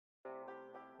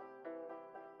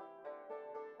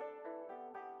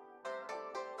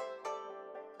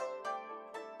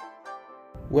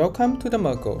Welcome to the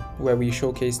Merkle, where we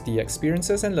showcase the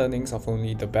experiences and learnings of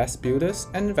only the best builders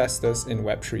and investors in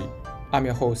Web3. I'm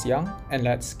your host Yang, and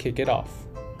let's kick it off.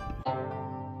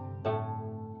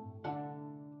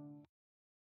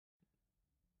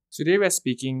 Today we're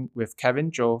speaking with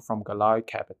Kevin Zhou from Galois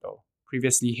Capital.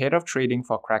 Previously head of trading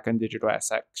for Kraken Digital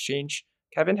Asset Exchange,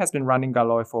 Kevin has been running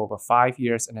Galois for over 5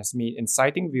 years and has made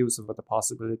inciting views over the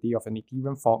possibility of an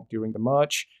Ethereum fork during the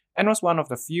merge, and was one of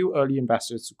the few early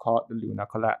investors who caught the Luna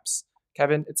collapse.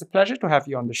 Kevin, it's a pleasure to have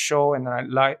you on the show, and I'd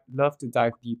love to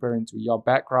dive deeper into your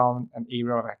background and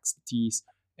area of expertise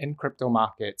in crypto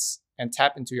markets and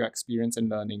tap into your experience and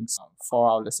learnings for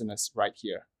our listeners right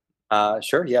here.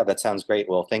 Sure. Yeah, that sounds great.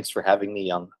 Well, thanks for having me,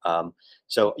 Young.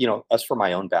 As for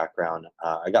my own background,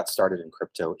 I got started in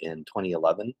crypto in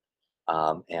 2011.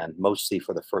 And mostly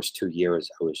for the first 2 years,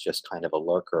 I was just kind of a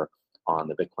lurker on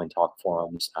the Bitcoin Talk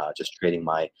forums, just trading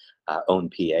my own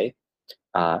PA.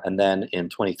 And then in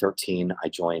 2013, I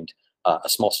joined a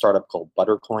small startup called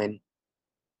Buttercoin.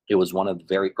 It was one of the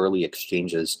very early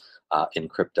exchanges in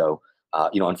crypto.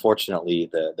 Unfortunately,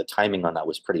 the timing on that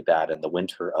was pretty bad, and the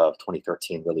winter of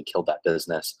 2013 really killed that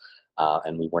business,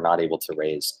 and we were not able to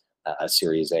raise a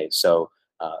Series A. So,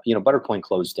 Buttercoin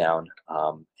closed down,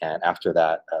 and after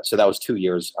that, so that was 2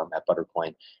 years at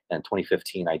Buttercoin. And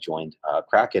 2015, I joined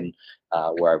Kraken,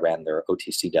 where I ran their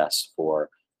OTC desk for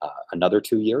another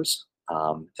 2 years,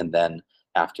 and then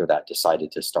after that,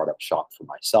 decided to start up shop for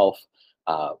myself,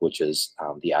 which is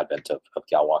the advent of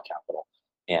Galois Capital.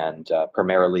 And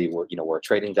primarily, we're a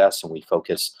trading desk, and we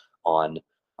focus on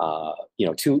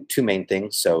two main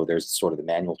things. So there's sort of the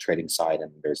manual trading side,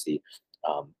 and there's the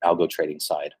algo trading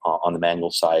side. On the manual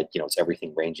side, it's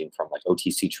everything ranging from like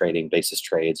OTC trading, basis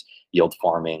trades, yield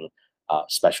farming,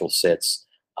 special sits,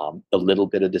 a little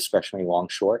bit of discretionary long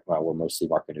short. We're mostly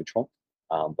market neutral,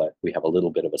 but we have a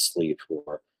little bit of a sleeve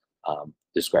for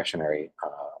discretionary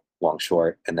long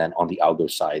short. And then on the algo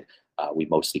side, we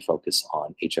mostly focus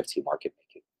on HFT market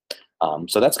making.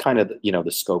 So that's kind of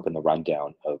the scope and the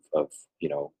rundown of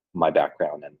my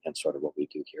background and sort of what we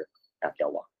do here at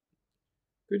Galois.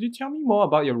 Could you tell me more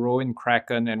about your role in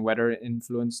Kraken and whether it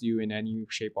influenced you in any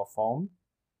shape or form?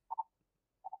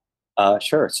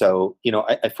 Sure. So,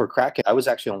 for Kraken, I was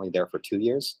actually only there for 2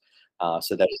 years.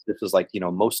 So this was like,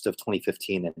 most of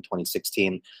 2015 and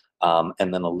 2016,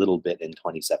 and then a little bit in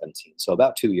 2017. So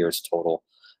about 2 years total.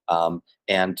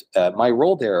 And my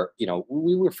role there,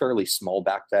 we were fairly small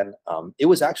back then. It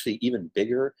was actually even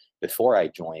bigger before I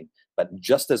joined. But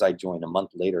just as I joined, a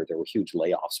month later, there were huge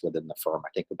layoffs within the firm. I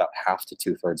think about half to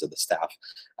 2/3 of the staff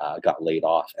got laid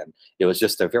off. And it was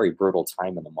just a very brutal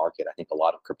time in the market. I think a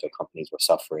lot of crypto companies were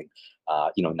suffering,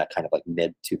 in that kind of like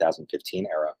mid 2015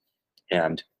 era.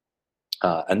 And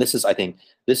I think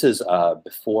this is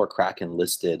before Kraken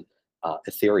listed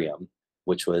Ethereum,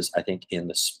 which was, I think, in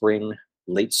the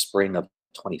late spring of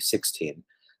 2016.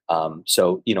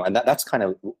 And that's kind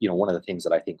of, one of the things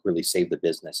that I think really saved the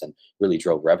business and really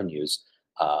drove revenues,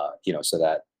 so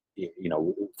that,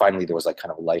 finally there was like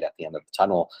kind of a light at the end of the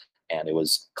tunnel, and it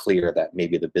was clear that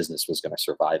maybe the business was going to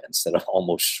survive instead of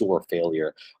almost sure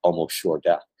failure, almost sure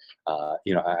death.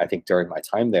 I think during my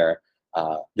time there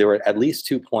were at least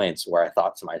 2 points where I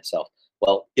thought to myself,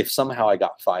 well, if somehow I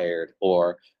got fired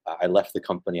or I left the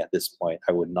company at this point,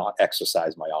 I would not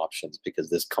exercise my options because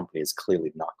this company is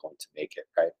clearly not going to make it,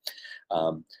 right?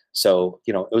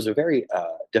 It was a very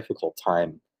difficult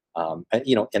time.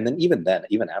 And then even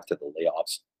after the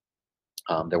layoffs,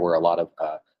 there were a lot of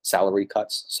salary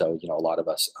cuts. So, a lot of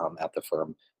us at the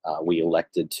firm, we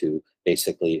elected to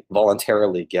basically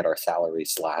voluntarily get our salary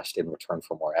slashed in return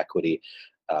for more equity,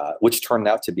 which turned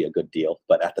out to be a good deal.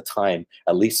 But at the time,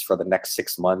 at least for the next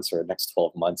 6 months or next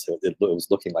 12 months, it was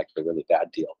looking like a really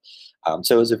bad deal.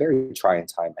 So it was a very trying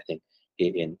time, I think,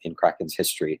 in Kraken's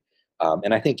history.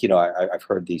 And I think, I've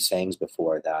heard these sayings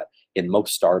before that in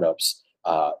most startups,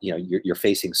 you're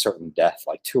facing certain death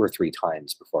like 2 or 3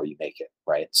 times before you make it,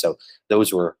 right? So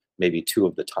those were maybe 2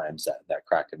 of the times that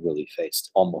Kraken really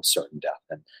faced almost certain death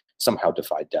and somehow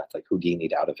defied death, like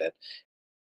Houdini'd out of it.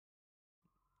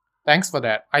 Thanks for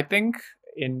that. I think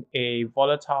in a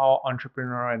volatile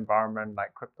entrepreneurial environment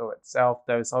like crypto itself,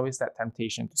 there's always that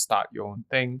temptation to start your own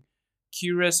thing.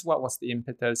 Curious, what was the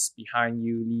impetus behind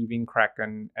you leaving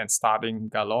Kraken and starting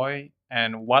Galois?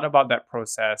 And what about that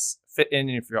process fit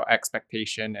in with your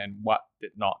expectation and what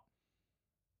did not?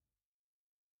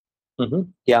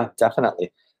 Yeah,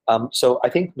 definitely. So I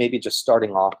think maybe just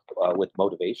starting off with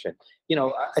motivation,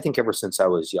 I think ever since I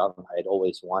was young, I had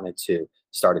always wanted to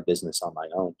start a business on my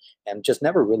own and just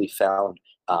never really found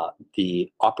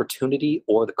the opportunity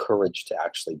or the courage to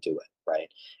actually do it. right?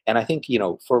 And I think,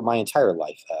 for my entire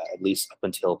life, at least up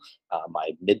until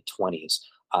my mid 20s,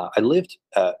 I lived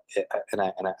and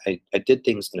I did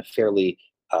things in a fairly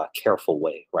careful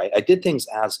way, right? I did things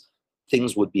as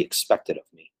things would be expected of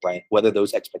me, right? Whether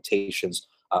those expectations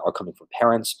are coming from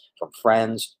parents, from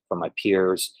friends, from my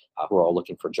peers who are all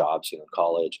looking for jobs, in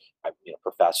college,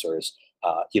 professors,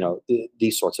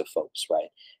 these sorts of folks, right?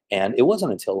 And it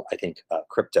wasn't until I think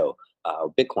crypto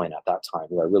or Bitcoin at that time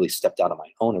where I really stepped out on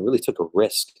my own and really took a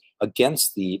risk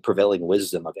against the prevailing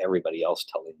wisdom of everybody else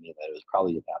telling me that it was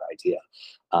probably a bad idea.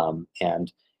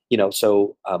 And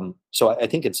so I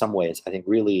think in some ways, I think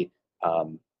really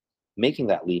um, making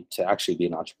that leap to actually be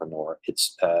an entrepreneur,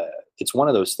 it's one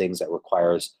of those things that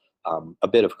requires a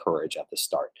bit of courage at the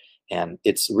start, and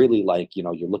it's really like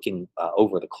you're looking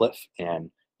over the cliff, and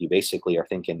you basically are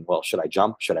thinking, well, should I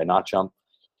jump? Should I not jump?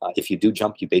 If you do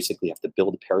jump, you basically have to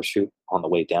build a parachute on the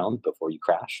way down before you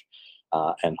crash,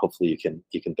 and hopefully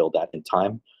you can build that in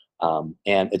time.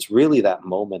 And it's really that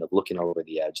moment of looking over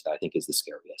the edge that I think is the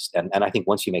scariest. And I think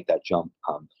once you make that jump,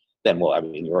 then well, I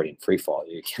mean, you're already in free fall.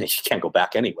 You can't go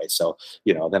back anyway. So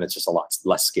then it's just a lot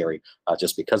less scary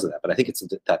just because of that. But I think it's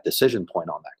that decision point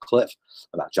on that cliff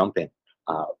about jumping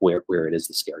where it is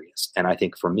the scariest. And I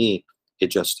think for me, it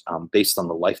just based on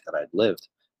the life that I'd lived,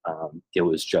 it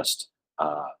was just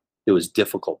it was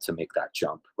difficult to make that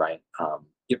jump right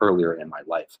earlier in my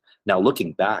life. Now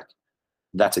looking back,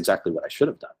 that's exactly what I should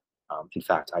have done. In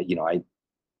fact, I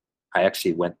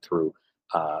actually went through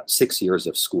 6 years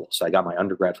of school. So I got my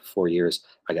undergrad for 4 years.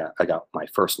 I got my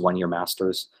first 1 year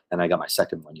master's, and I got my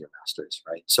second 1 year master's.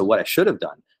 Right. So what I should have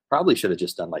done, probably should have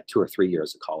just done like 2 or 3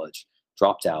 years of college,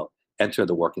 dropped out, entered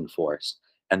the working force,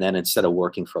 and then instead of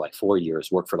working for like 4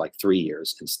 years, work for like 3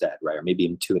 years instead, right? Or maybe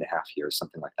even 2.5 years,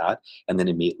 something like that, and then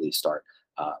immediately start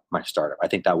my startup. I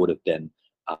think that would have been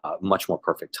much more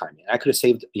perfect timing. I could have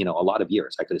saved, a lot of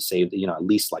years. I could have saved, at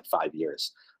least like 5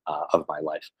 years of my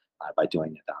life by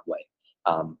doing it that way.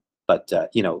 But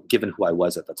given who I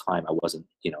was at the time, I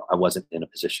wasn't in a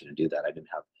position to do that. I didn't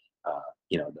have,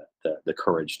 the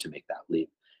courage to make that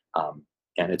leap. Um,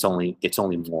 and it's only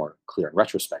more clear in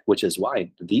retrospect, which is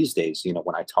why these days,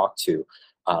 when I talk to,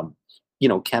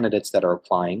 candidates that are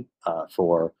applying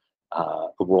for a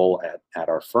role at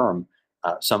our firm,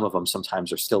 some of them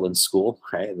sometimes are still in school,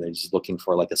 right? They're just looking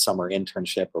for like a summer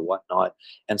internship or whatnot.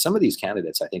 And some of these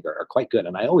candidates, I think, are quite good.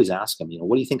 And I always ask them,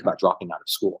 what do you think about dropping out of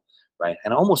school, right?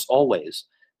 And almost always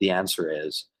the answer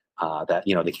is that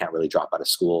they can't really drop out of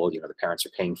school. The parents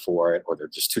are paying for it, or they're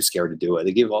just too scared to do it.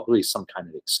 They give always some kind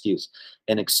of excuse,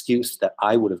 an excuse that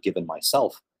I would have given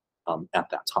myself at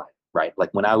that time, right?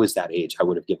 Like when I was that age, I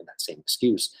would have given that same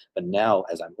excuse. But now,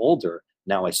 as I'm older,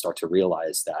 now I start to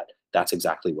realize that that's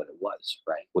exactly what it was,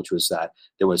 right? Which was that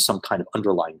there was some kind of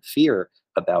underlying fear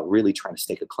about really trying to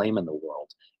stake a claim in the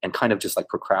world and kind of just like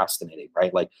procrastinating,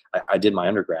 right? Like I did my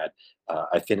undergrad,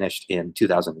 I finished in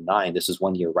 2009. This is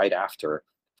 1 year right after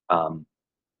um,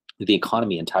 the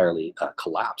economy entirely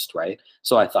collapsed, right?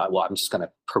 So I thought, well, I'm just going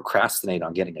to procrastinate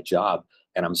on getting a job,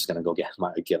 and I'm just going to go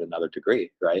get another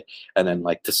degree, right? And then,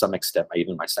 like to some extent,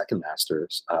 even my second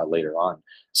master's later on.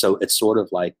 So it's sort of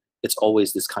like it's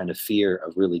always this kind of fear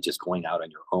of really just going out on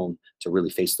your own to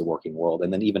really face the working world,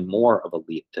 and then even more of a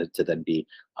leap to then be,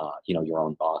 your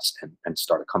own boss and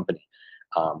start a company.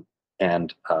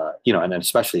 And then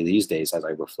especially these days, as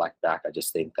I reflect back, I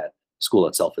just think that school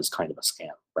itself is kind of a scam,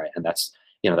 right? And that's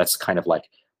kind of like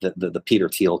the Peter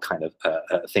Thiel kind of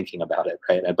thinking about it,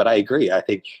 right? But I agree. I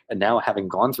think, and now having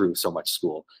gone through so much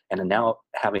school, and now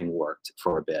having worked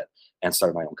for a bit and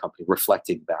started my own company,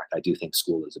 reflecting back, I do think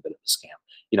school is a bit of a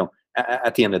scam.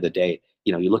 At the end of the day,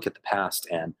 you look at the past,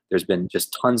 and there's been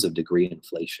just tons of degree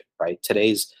inflation, right?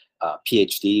 Today's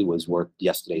PhD was worth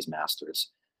yesterday's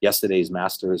master's. Yesterday's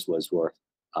master's was worth,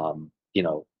 um, you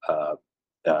know, uh,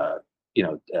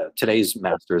 today's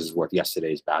master's is worth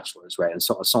yesterday's bachelor's, right? And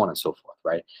so on and so forth,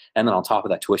 right? And then on top of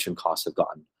that, tuition costs have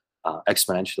gotten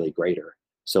exponentially greater.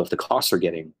 So if the costs are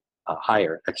getting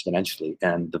higher exponentially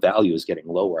and the value is getting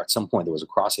lower, at some point there was a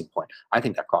crossing point. I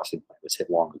think that crossing point was hit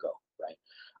long ago, right?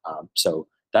 So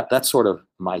that's sort of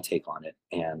my take on it,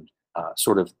 and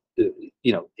sort of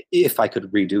if I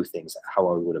could redo things, how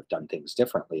I would have done things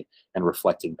differently, and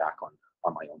reflecting back on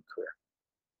my own career.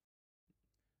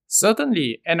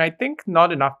 Certainly, and I think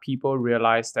not enough people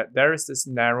realize that there is this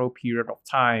narrow period of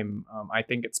time. I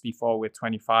think it's before we're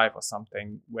 25 or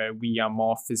something, where we are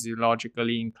more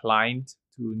physiologically inclined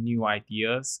to new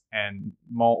ideas and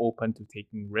more open to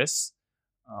taking risks.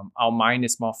 Our mind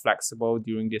is more flexible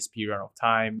during this period of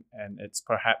time, and it's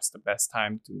perhaps the best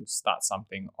time to start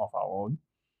something of our own.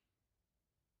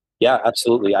 Yeah,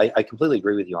 absolutely. I completely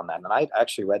agree with you on that. And I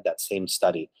actually read that same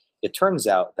study. It turns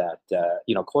out that,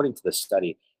 according to this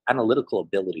study, analytical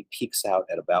ability peaks out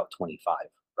at about 25,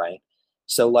 right?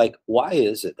 So, like, why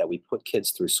is it that we put kids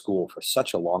through school for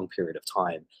such a long period of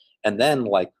time? And then,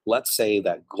 like, let's say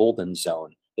that golden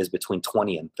zone is between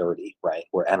 20 and 30, right?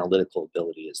 Where analytical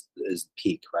ability is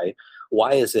peak, right?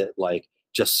 Why is it like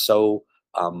just so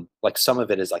like some of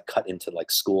it is like cut into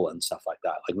like school and stuff like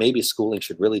that. Like maybe schooling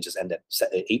should really just end at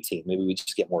 18. Maybe we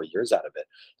just get more years out of it,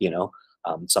 you know,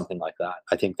 something like that.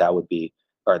 I think that would be,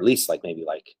 or at least like maybe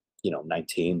like,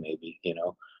 19, maybe,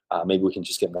 maybe we can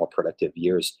just get more productive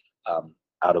years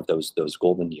out of those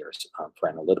golden years for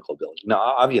analytical ability. Now,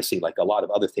 obviously, like a lot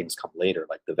of other things come later,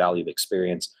 like the value of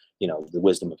experience, the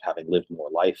wisdom of having lived more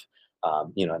life,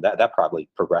 that probably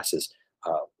progresses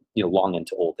long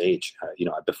into old age,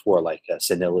 before like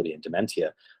senility and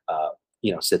dementia,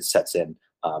 sets in.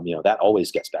 That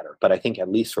always gets better. But I think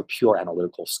at least for pure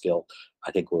analytical skill,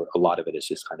 I think a lot of it is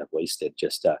just kind of wasted,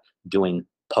 just doing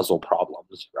puzzle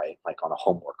problems, right? Like on a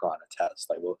homework or on a test.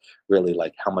 Like, well, really,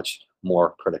 like how much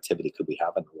more productivity could we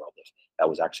have in the world if that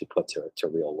was actually put to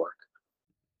real work?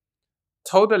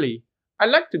 Totally. I'd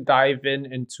like to dive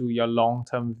into your long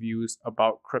term views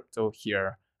about crypto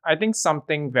here. I think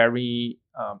something very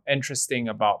interesting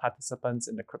about participants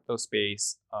in the crypto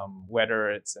space,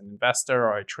 whether it's an investor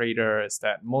or a trader, is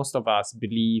that most of us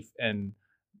believe in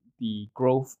the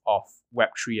growth of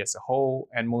Web3 as a whole,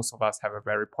 and most of us have a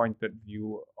very pointed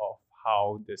view of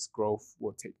how this growth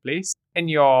will take place. In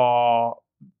your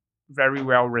very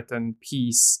well written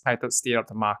piece titled State of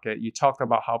the Market, you talked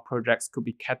about how projects could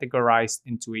be categorized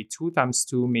into a 2 times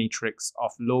 2 matrix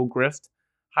of low grift,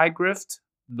 high grift,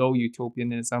 low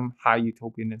utopianism, high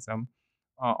utopianism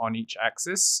on each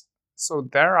axis. So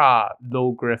there are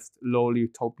low grift, low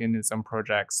utopianism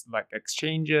projects like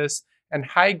exchanges, and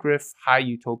high grift, high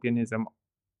utopianism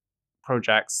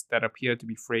projects that appear to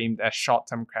be framed as short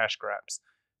term cash grabs.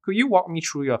 Could you walk me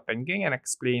through your thinking and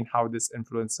explain how this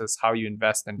influences how you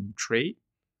invest and trade?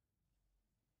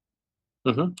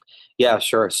 hmm Yeah,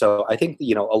 sure. So I think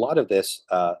a lot of this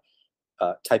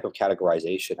type of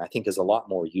categorization, I think, is a lot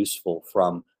more useful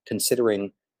from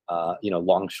considering,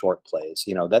 long short plays.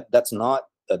 That's not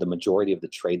the majority of the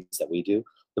trades that we do.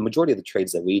 The majority of the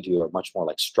trades that we do are much more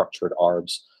like structured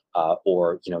arbs,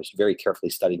 or very carefully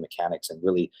studying mechanics and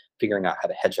really figuring out how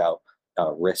to hedge out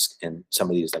risk in some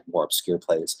of these like more obscure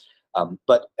plays.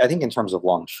 But I think in terms of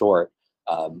long short,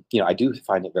 I do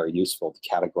find it very useful to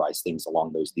categorize things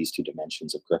along these two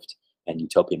dimensions of grift and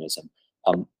utopianism.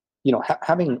 Um,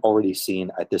 having already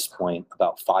seen at this point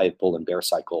about 5 bull and bear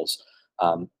cycles,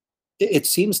 it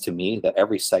seems to me that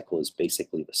every cycle is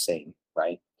basically the same,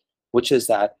 right? Which is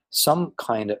that some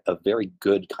kind of very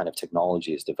good kind of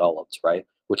technology is developed, right?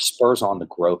 Which spurs on the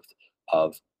growth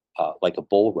of like a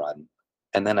bull run.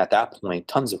 And then at that point,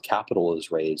 tons of capital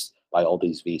is raised by all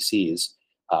these VCs.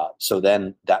 So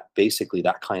then that basically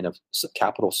that kind of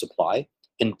capital supply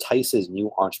entices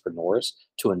new entrepreneurs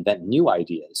to invent new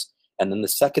ideas. And then the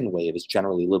second wave is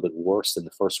generally a little bit worse than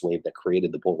the first wave that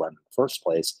created the bull run in the first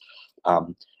place.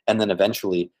 And then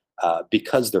eventually,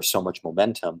 because there's so much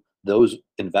momentum, those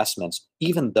investments,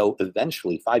 even though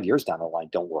eventually 5 years down the line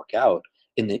don't work out,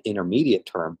 in the intermediate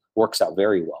term works out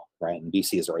very well, right? And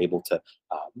VCs are able to,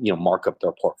 mark up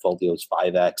their portfolios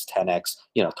 5x, 10x,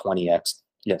 20x,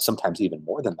 sometimes even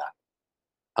more than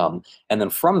that. And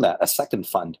then from that, a second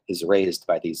fund is raised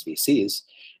by these VCs.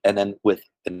 And then with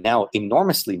now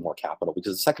enormously more capital,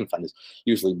 because the second fund is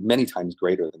usually many times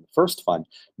greater than the first fund,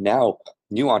 now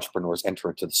new entrepreneurs enter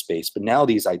into the space. But now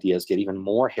these ideas get even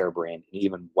more harebrained and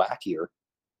even wackier,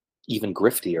 even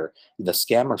griftier. The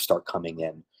scammers start coming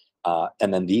in,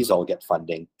 and then these all get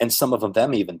funding, and some of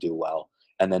them even do well.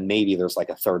 And then maybe there's like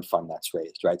a third fund that's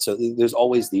raised, right? So there's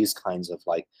always these kinds of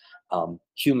like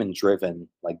human-driven,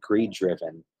 like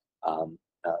greed-driven,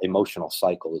 emotional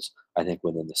cycles. I think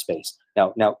within the space.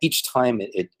 Now each time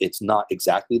it's not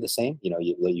exactly the same.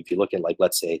 If you look at like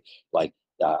let's say like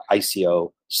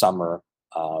ICO summer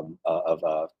of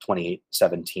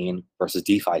 2017 versus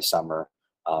DeFi summer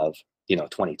of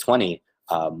 2020.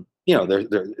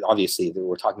 They're obviously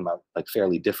we're talking about like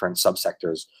fairly different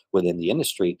subsectors within the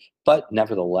industry, but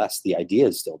nevertheless, the idea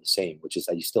is still the same, which is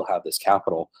that you still have this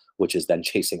capital, which is then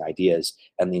chasing ideas,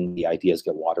 and then the ideas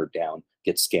get watered down,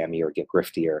 get scammier, get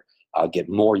griftier, get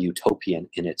more utopian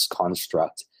in its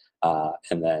construct,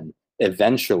 and then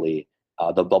eventually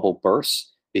the bubble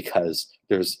bursts because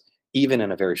there's even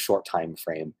in a very short time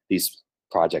frame, these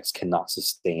projects cannot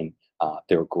sustain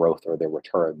their growth or their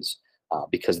returns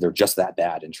because they're just that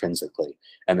bad intrinsically.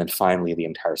 And then finally, the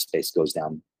entire space goes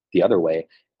down the other way,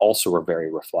 also very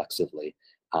reflexively.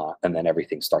 and then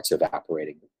everything starts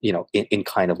evaporating, in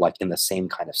kind of like in the same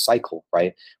kind of cycle,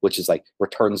 right? Which is like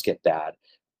returns get bad,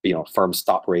 firms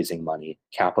stop raising money,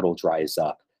 capital dries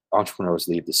up, entrepreneurs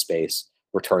leave the space,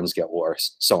 returns get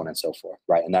worse, so on and so forth,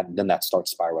 right? And then that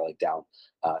starts spiraling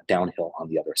downhill on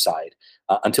the other side,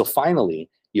 until finally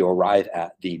you arrive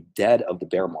at the dead of the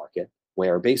bear market,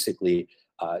 where basically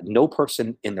no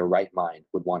person in their right mind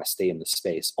would want to stay in the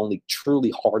space. Only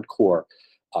truly hardcore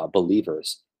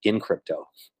believers in crypto,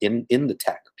 in the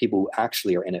tech, people who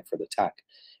actually are in it for the tech.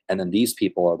 And then these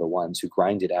people are the ones who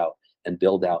grind it out and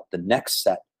build out the next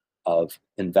set of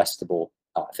investable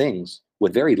things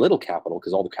with very little capital,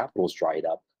 because all the capital is dried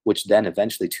up, which then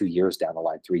eventually 2 years down the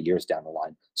line, 3 years down the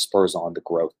line, spurs on the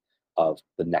growth of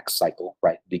the next cycle,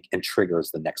 right? And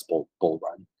triggers the next bull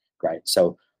run, right?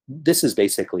 So this is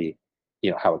basically,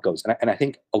 how it goes. And I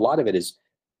think a lot of it is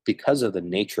because of the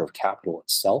nature of capital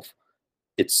itself,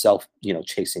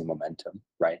 chasing momentum,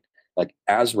 right? Like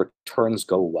as returns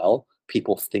go well,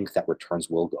 people think that returns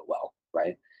will go well,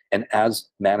 right? And as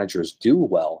managers do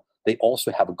well, they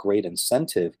also have a great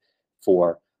incentive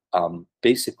for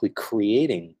basically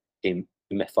creating a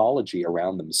mythology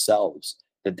around themselves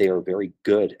that they are very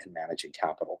good at managing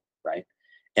capital, right?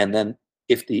 And then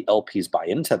if the LPs buy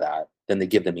into that, then they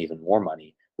give them even more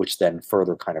money, which then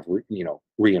further kind of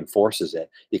reinforces it,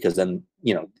 because then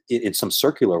in some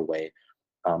circular way,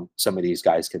 some of these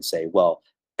guys can say, well,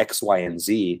 X, Y, and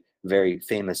Z, very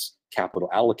famous capital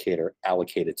allocator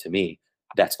allocated to me.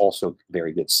 That's also a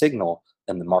very good signal.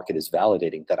 And the market is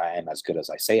validating that I am as good as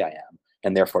I say I am.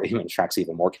 And therefore, even attracts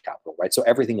even more capital, right? So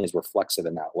everything is reflexive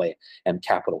in that way. And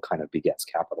capital kind of begets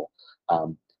capital.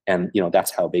 And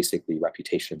that's how basically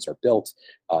reputations are built.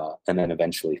 And then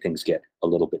eventually things get a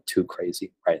little bit too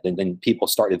crazy, right? And then people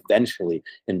start eventually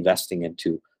investing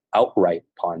into outright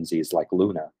Ponzi's like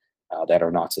Luna, that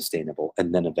are not sustainable,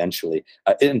 and then eventually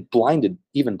and blinded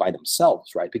even by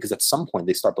themselves, right? Because at some point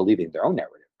they start believing their own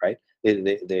narrative, right?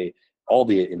 They all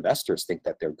the investors think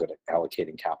that they're good at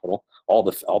allocating capital. All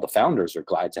the founders are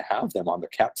glad to have them on their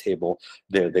cap table.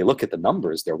 They look at the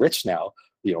numbers. They're rich now.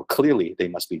 Clearly they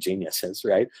must be geniuses,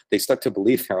 right? They start to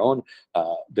believe their own.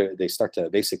 They start to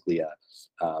basically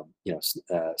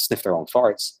sniff their own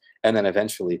farts, and then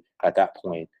eventually at that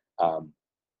point,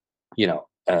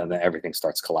 and then everything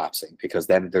starts collapsing, because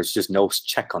then there's just no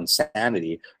check on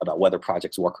sanity about whether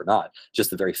projects work or not.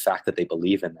 Just the very fact that they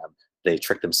believe in them, they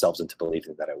trick themselves into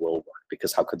believing that it will work,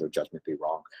 because how could their judgment be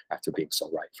wrong after being so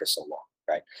right for so long,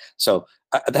 right? So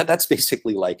that's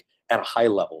basically, like, at a high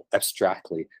level,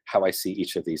 abstractly, how I see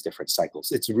each of these different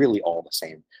cycles. It's really all the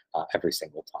same every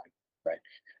single time,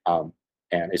 right?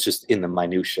 And it's just in the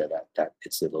minutia that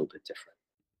it's a little bit different.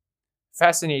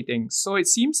 Fascinating. So it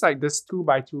seems like this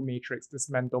 2x2 matrix, this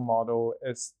mental model,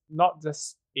 is not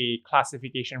just a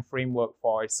classification framework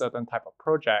for a certain type of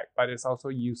project, but it's also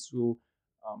useful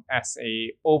as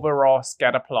a overall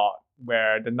scatter plot,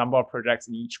 where the number of projects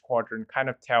in each quadrant kind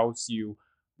of tells you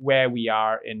where we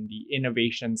are in the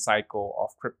innovation cycle of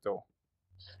crypto.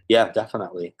 Yeah,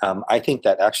 definitely. I think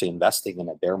that actually investing in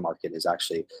a bear market is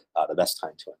actually the best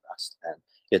time to invest. And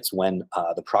it's when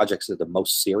the projects are the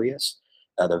most serious,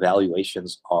 the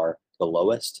valuations are the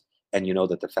lowest, and you know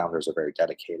that the founders are very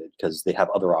dedicated because they have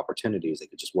other opportunities. They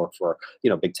could just work for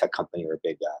a big tech company or a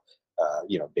big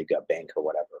bank or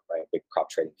whatever, right? A big prop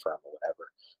trading firm or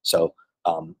whatever. So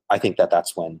I think that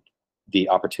that's when the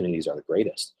opportunities are the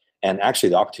greatest. And actually,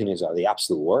 the opportunities are the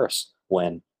absolute worst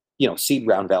when seed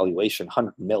round valuation,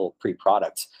 100 mil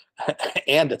pre-product,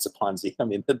 and it's a Ponzi. I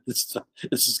mean, this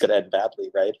is going to end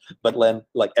badly, right? But then,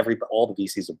 like, all the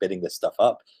VCs are bidding this stuff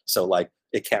up, so like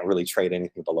it can't really trade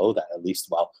anything below that, at least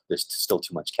while there's still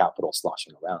too much capital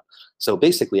sloshing around. So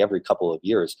basically, every couple of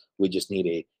years, we just need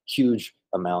a huge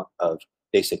amount of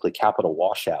basically capital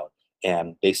washout,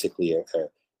 and basically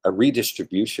a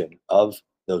redistribution of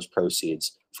those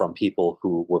proceeds from people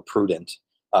who were prudent,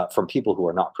 from people who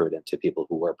are not prudent to people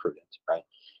who were prudent, right?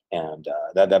 And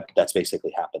that's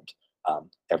basically happened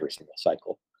every single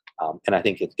cycle. And I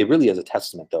think it really is a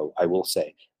testament, though, I will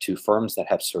say, to firms that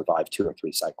have survived 2 or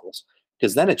 3 cycles,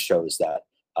 because then it shows that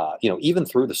even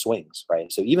through the swings,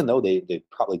 right? So even though they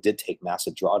probably did take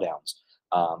massive drawdowns,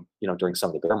 during some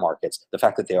of the bear markets, the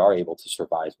fact that they are able to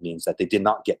survive means that they did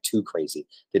not get too crazy.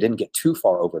 They didn't get too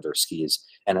far over their skis,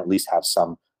 and at least have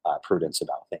some prudence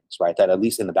about things, right? That at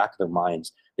least in the back of their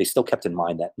minds, they still kept in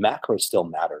mind that macro still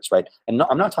matters, right? And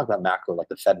I'm not talking about macro like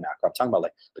the Fed macro. I'm talking about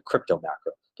like the crypto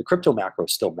macro. The crypto macro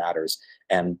still matters,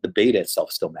 and the beta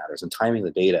itself still matters. And timing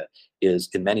the beta is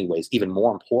in many ways even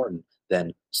more important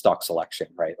than stock selection,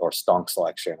 right? Or stonk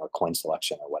selection or coin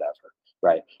selection or whatever,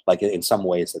 right? Like in some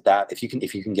ways that if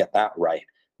you can get that right,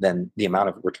 then the amount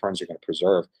of returns you're going to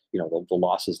preserve, the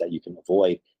losses that you can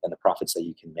avoid and the profits that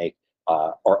you can make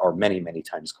are many, many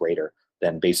times greater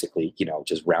than basically,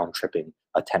 just round tripping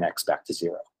a 10x back to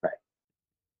zero, right?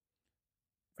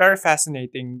 Very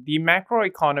fascinating. The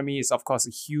macroeconomy is, of course,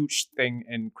 a huge thing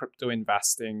in crypto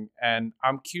investing. And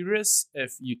I'm curious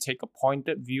if you take a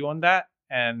pointed view on that,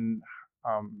 and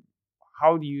um,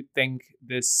 how do you think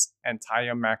this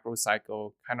entire macro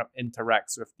cycle kind of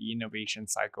interacts with the innovation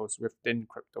cycles within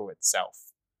crypto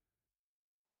itself?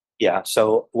 Yeah.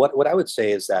 So what I would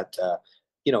say is that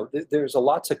there's a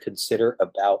lot to consider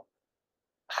about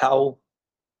how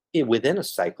within a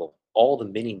cycle, all the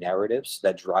mini narratives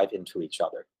that drive into each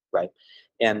other, right?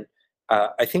 And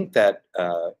I think that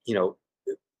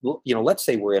let's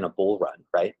say we're in a bull run,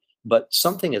 right? But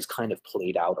something is kind of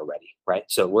played out already, right?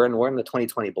 So we're in the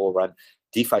 2020 bull run.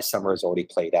 DeFi summer is already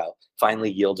played out.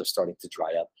 Finally, yields are starting to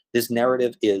dry up. This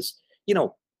narrative is,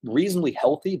 reasonably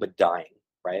healthy but dying,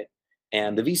 right?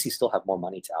 And the VC still have more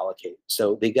money to allocate.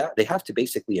 So they have to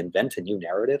basically invent a new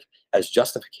narrative as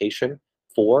justification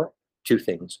for two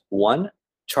things. One,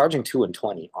 charging 2 and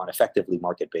 20 on effectively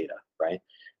market beta, right?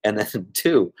 And then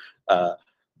two, uh,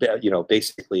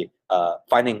 basically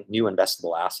finding new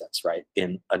investable assets, right,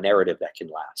 in a narrative that can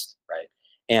last, right?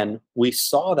 And we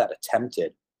saw that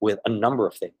attempted with a number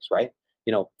of things, right?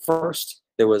 First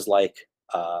there was like,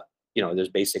 there's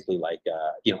basically like,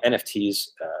 NFTs,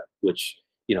 which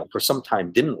for some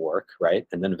time didn't work, right,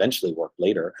 and then eventually worked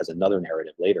later as another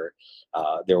narrative later.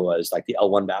 There was like the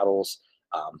L1 battles.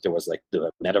 There was like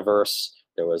the metaverse.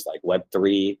 There was like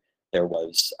Web3. There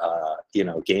was,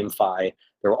 GameFi.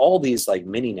 There were all these like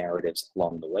mini narratives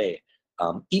along the way.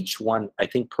 Each one, I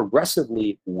think,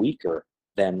 progressively weaker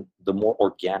than the more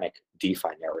organic DeFi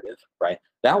narrative, right?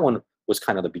 That one was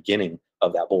kind of the beginning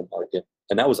of that bull market,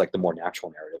 and that was like the more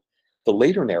natural narrative. The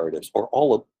later narratives are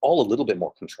all a little bit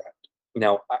more contrived.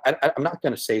 Now, I'm not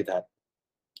going to say that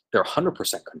they're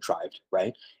 100% contrived,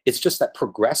 right? It's just that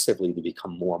progressively they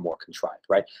become more and more contrived,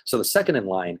 right? So the second in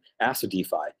line after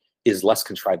DeFi is less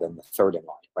contrived than the third in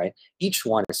line, right? Each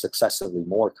one is successively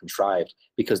more contrived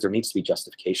because there needs to be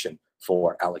justification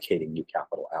for allocating new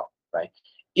capital out, right?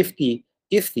 If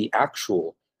the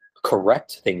actual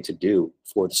correct thing to do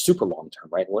for the super long term,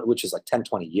 right, which is like 10,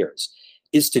 20 years,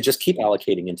 is to just keep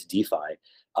allocating into DeFi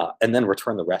and then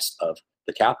return the rest of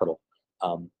the capital,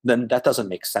 then that doesn't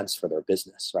make sense for their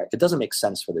business, right? It doesn't make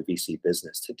sense for the VC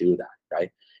business to do that,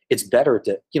 right? It's better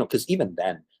to, because even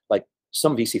then, like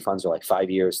some VC funds are like 5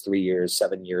 years, 3 years,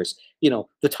 7 years. The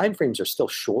timeframes are still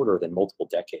shorter than multiple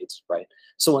decades, right?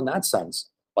 So in that sense,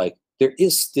 like there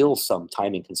is still some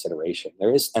timing consideration.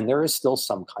 There is still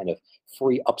some kind of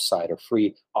free upside or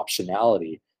free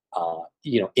optionality,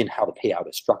 in how the payout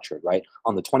is structured, right?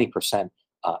 On the 20%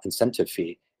 incentive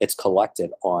fee, it's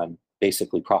collected on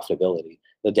basically profitability.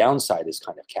 The downside is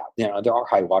kind of capped. There are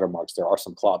high watermarks, there are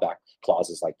some clawback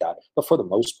clauses like that, but for the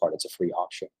most part, it's a free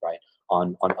option, right,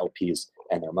 on LPs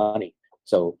and their money.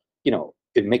 So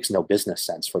it makes no business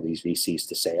sense for these VCs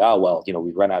to say, oh well,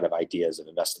 we've run out of ideas of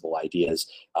investable ideas.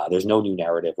 There's no new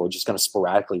narrative. We're just going to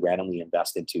sporadically, randomly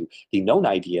invest into the known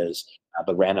ideas,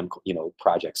 but random,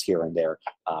 projects here and there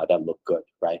that look good,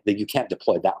 right? That you can't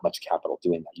deploy that much capital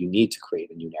doing that. You need to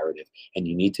create a new narrative, and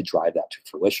you need to drive that to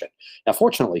fruition. Now,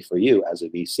 fortunately for you as a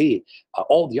VC,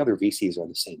 all the other VCs are in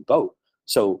the same boat,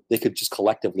 so they could just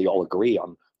collectively all agree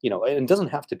on, and it doesn't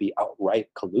have to be outright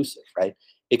collusive, right?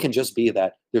 It can just be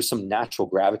that there's some natural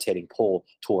gravitating pull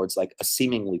towards like a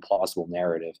seemingly plausible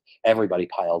narrative. Everybody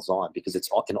piles on because it's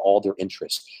in all their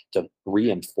interest to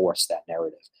reinforce that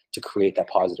narrative, to create that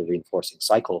positive reinforcing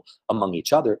cycle among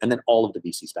each other, and then all of the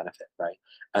VCs benefit, right?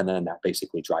 And then that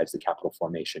basically drives the capital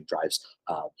formation, drives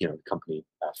the company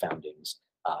foundings,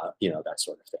 that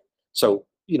sort of thing. So,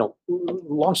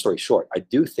 long story short, I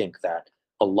do think that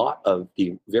a lot of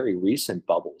the very recent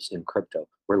bubbles in crypto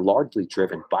were largely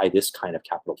driven by this kind of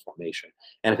capital formation.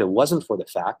 And if it wasn't for the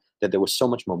fact that there was so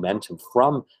much momentum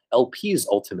from LPs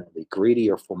ultimately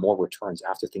greedier for more returns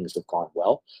after things have gone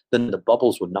well, then the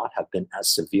bubbles would not have been as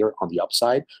severe on the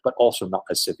upside, but also not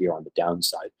as severe on the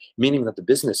downside. Meaning that the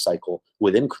business cycle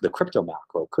within the crypto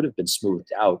macro could have been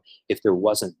smoothed out if there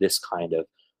wasn't this kind of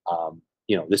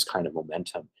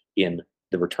momentum in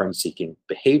the return-seeking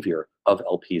behavior of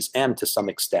LPs, and to some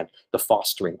extent, the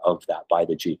fostering of that by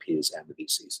the GPs and the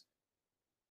VCs.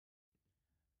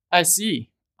 I see.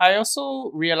 I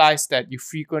also realized that you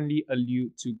frequently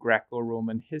allude to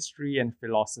Greco-Roman history and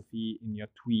philosophy in your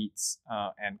tweets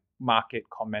and market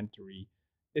commentary.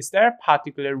 Is there a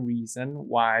particular reason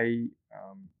why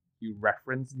you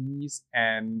reference these,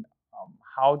 and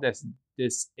how does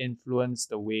this influence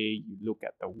the way you look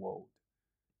at the world?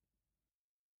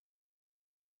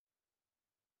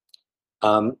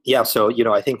 Yeah, so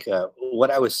I think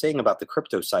what I was saying about the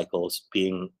crypto cycles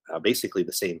being basically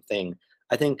the same thing.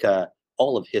 I think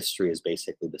all of history is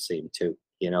basically the same too.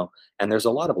 And there's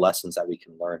a lot of lessons that we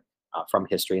can learn from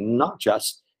history, not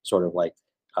just sort of like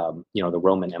the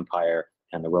Roman Empire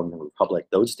and the Roman Republic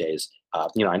those days.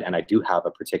 And I do have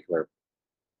a particular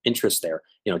interest there,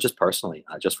 just personally,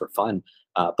 just for fun,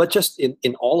 but just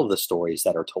in all of the stories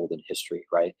that are told in history,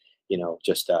 right?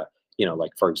 Just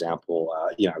like for example,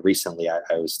 recently I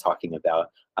was talking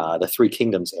about the Three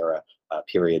Kingdoms era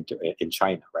period in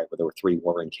China, right, where there were three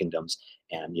warring kingdoms,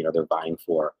 and they're vying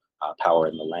for power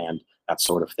in the land, that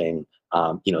sort of thing.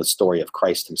 The story of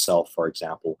Christ himself, for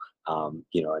example,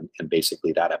 and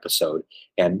basically that episode,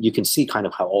 and you can see kind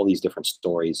of how all these different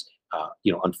stories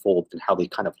unfold and how they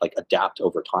kind of like adapt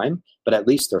over time. But at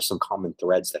least there's some common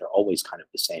threads that are always kind of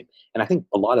the same. And I think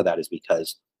a lot of that is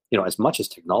because, as much as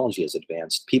technology has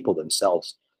advanced, people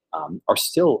themselves are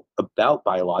still about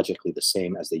biologically the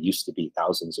same as they used to be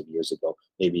thousands of years ago,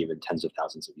 maybe even tens of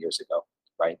thousands of years ago,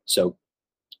 right? So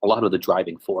a lot of the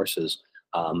driving forces,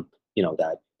 that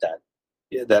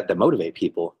motivate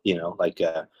people, like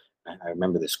I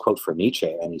remember this quote from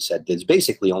Nietzsche, and he said, "There's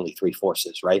basically only three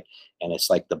forces, right? And it's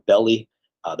like the belly,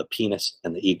 the penis,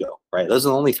 and the ego, right? Those are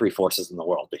the only three forces in the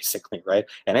world, basically, right?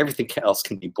 And everything else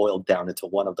can be boiled down into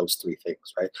one of those three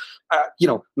things, right?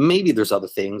 Maybe there's other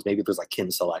things. Maybe there's like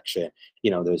kin selection.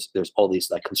 There's all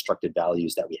these like constructed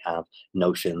values that we have,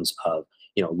 notions of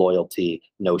loyalty,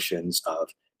 notions of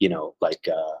like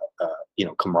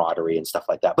camaraderie and stuff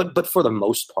like that. But for the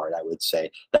most part, I would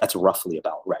say that's roughly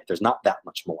about right. There's not that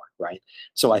much more, right?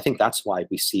 So I think that's why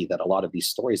we see that a lot of these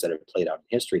stories that have played out in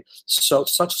history so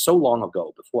long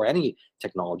ago, before any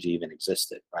technology even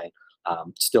existed, right?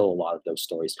 Still, a lot of those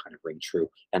stories kind of ring true,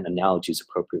 and analogies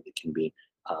appropriately can be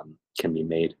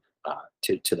made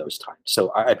to those times.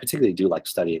 So I particularly do like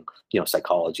studying,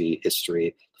 psychology,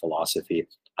 history, philosophy,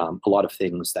 a lot of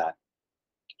things that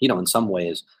in some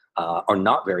ways are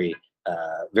not very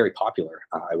popular,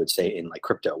 I would say, in like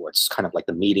crypto, where it's kind of like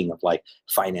the meeting of like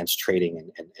finance,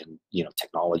 trading, and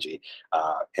technology,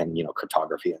 and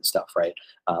cryptography and stuff, right?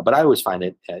 But I always find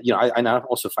it, I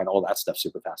also find all that stuff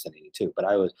super fascinating too. But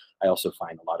I also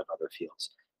find a lot of other fields,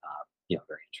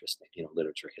 very interesting.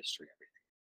 Literature, history, everything.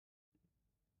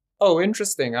 Oh,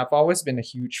 interesting. I've always been a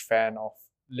huge fan of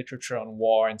literature on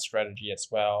war and strategy as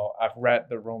well. I've read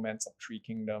The Romance of Three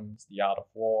Kingdoms, The Art of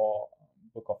War,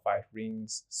 Book of Five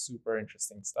Rings, super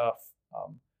interesting stuff.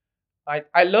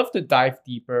 I love to dive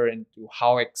deeper into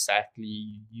how exactly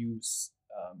you use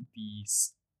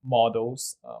these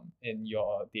models in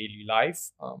your daily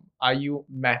life. Are you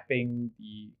mapping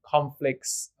the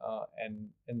conflicts and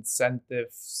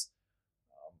incentives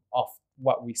of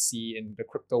what we see in the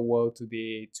crypto world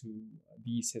today to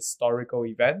these historical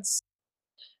events?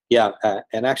 Yeah,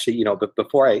 and actually, but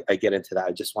before I get into that,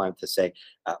 I just wanted to say,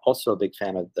 also a big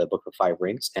fan of the Book of Five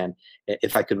Rings, and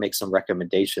if I could make some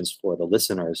recommendations for the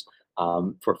listeners,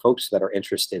 for folks that are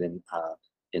interested in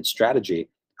strategy,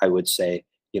 I would say,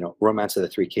 Romance of the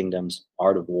Three Kingdoms,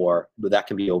 Art of War, but that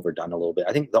can be overdone a little bit.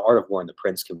 I think the Art of War and the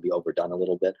Prince can be overdone a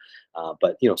little bit,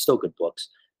 but still good books.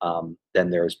 Then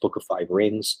there's Book of Five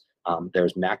Rings.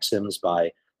 There's Maxims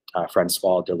by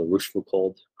Francois de la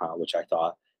Rochefoucauld, which I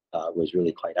thought was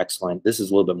really quite excellent. This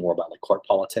is a little bit more about like court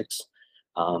politics.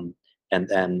 And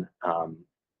then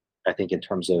I think in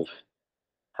terms of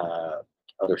uh,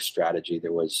 other strategy,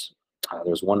 there was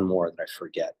one more that I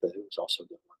forget, but it was also a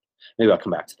good one. Maybe I'll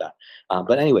come back to that.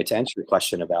 But anyway, to answer your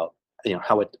question about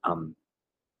how it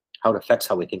affects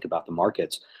how we think about the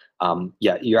markets,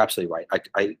 yeah, you're absolutely right.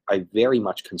 I very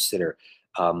much consider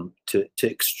to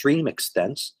extreme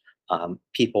extents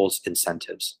people's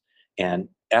incentives. And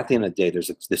at the end of the day,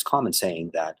 there's this common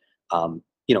saying that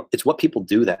it's what people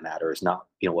do that matters, not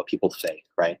what people say,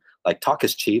 right? Like talk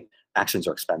is cheap, actions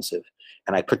are expensive,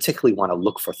 and I particularly want to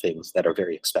look for things that are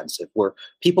very expensive, where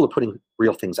people are putting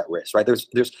real things at risk, right? There's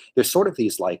sort of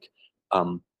these like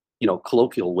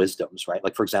colloquial wisdoms, right?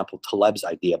 Like for example, Taleb's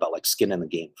idea about like skin in the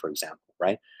game, for example,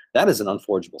 right? That is an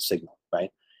unforgeable signal,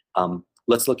 right?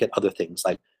 Let's look at other things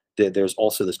like there's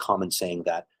also this common saying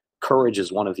that courage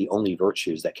is one of the only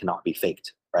virtues that cannot be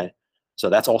faked, right?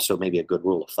 So that's also maybe a good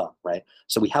rule of thumb, right?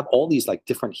 So we have all these like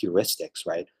different heuristics,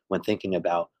 right, when thinking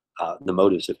about the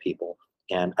motives of people.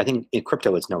 And I think in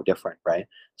crypto, it's no different, right?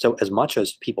 So as much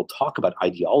as people talk about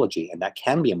ideology, and that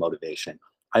can be a motivation,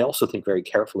 I also think very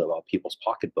carefully about people's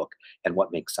pocketbook and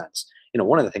what makes sense.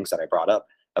 One of the things that I brought up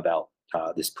about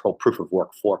this proof of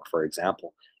work fork, for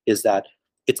example, is that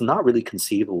it's not really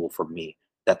conceivable for me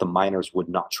that the miners would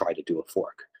not try to do a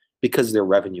fork. because their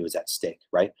revenue is at stake,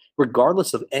 right?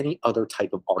 Regardless of any other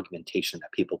type of argumentation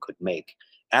that people could make,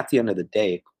 at the end of the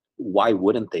day, why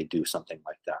wouldn't they do something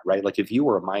like that, right? Like if you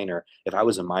were a miner, if I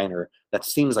was a miner, that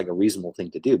seems like a reasonable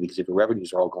thing to do, because if your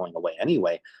revenues are all going away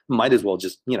anyway, might as well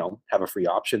just, have a free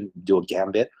option, do a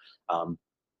gambit, um,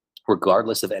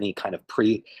 regardless of any kind of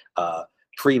uh,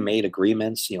 pre-made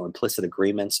agreements, implicit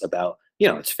agreements about,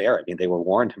 it's fair. I mean, they were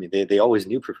warned. I mean, they always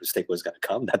knew proof of stake was going to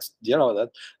come. That's,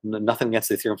 nothing against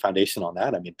the Ethereum Foundation on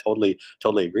that. I mean, totally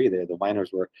agree. The miners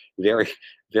were very,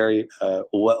 very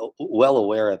well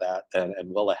aware of that, and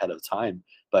well ahead of time.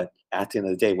 But at the end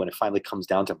of the day, when it finally comes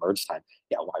down to merge time,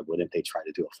 yeah, why wouldn't they try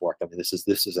to do a fork? I mean, this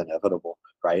is inevitable,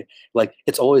 right? Like,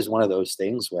 it's always one of those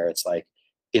things where it's like,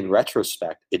 in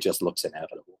retrospect, it just looks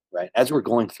inevitable, right? As we're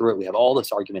going through it, we have all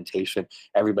this argumentation.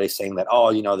 Everybody's saying that,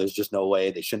 oh, there's just no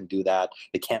way, they shouldn't do that,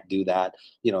 they can't do that.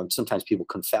 And sometimes people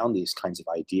confound these kinds of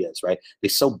ideas, right? They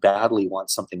so badly want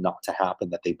something not to happen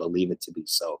that they believe it to be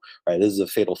so, right? This is a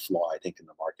fatal flaw, I think, in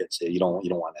the markets. You don't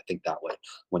want to think that way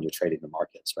when you're trading the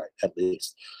markets, right? At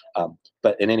least.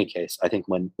 But in any case, I think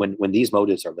when these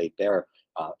motives are laid bare,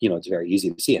 it's very easy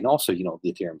to see, and also, the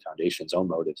Ethereum Foundation's own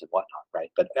motives and whatnot,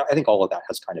 right? But I think all of that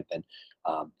has kind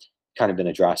of been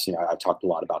addressed. I've talked a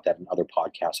lot about that in other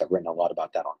podcasts. I've written a lot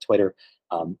about that on Twitter.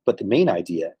 But the main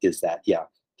idea is that, yeah,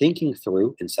 thinking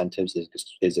through incentives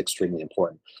is extremely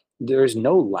important. There's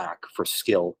no lack for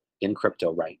skill in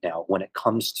crypto right now when it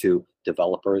comes to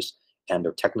developers and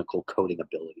their technical coding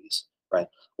abilities, right?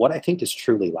 What I think is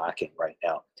truly lacking right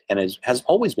now, and has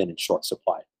always been in short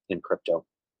supply in crypto,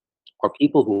 are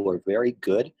people who are very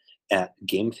good at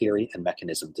game theory and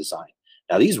mechanism design.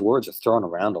 Now, these words are thrown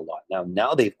around a lot.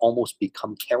 Now they've almost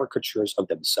become caricatures of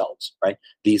themselves, right?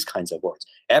 These kinds of words.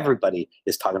 Everybody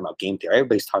is talking about game theory.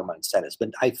 Everybody's talking about incentives, but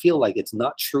I feel like it's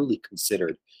not truly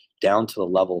considered down to the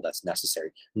level that's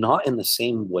necessary. Not in the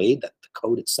same way that the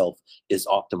code itself is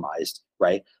optimized,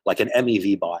 right? Like an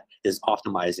MEV bot is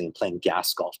optimizing and playing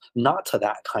gas golf. Not to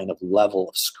that kind of level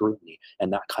of scrutiny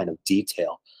and that kind of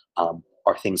detail.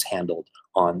 Are things handled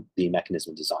on the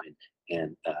mechanism design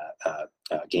and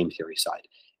game theory side.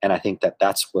 And I think that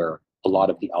that's where a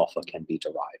lot of the alpha can be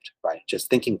derived, right?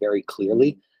 Just thinking very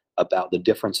clearly about the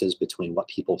differences between what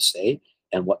people say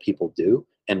and what people do,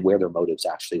 and where their motives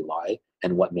actually lie,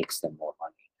 and what makes them more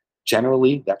money.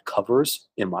 Generally, that covers,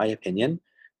 in my opinion,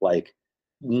 like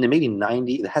maybe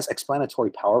 90, it has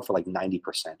explanatory power for like 90%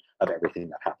 of everything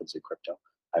that happens in crypto,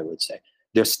 I would say.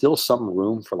 There's still some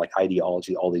room for like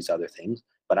ideology, all these other things,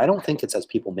 but I don't think it's as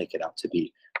people make it out to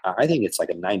be. I think it's like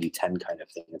a 90-10 kind of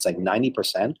thing. It's like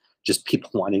 90% just people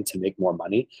wanting to make more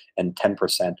money, and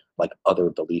 10% like other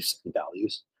beliefs and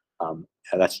values. And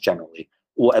that's generally,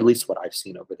 well, at least what I've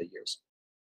seen over the years.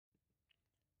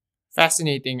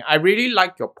 Fascinating. I really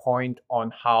like your point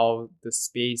on how the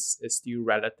space is still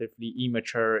relatively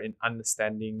immature in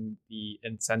understanding the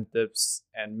incentives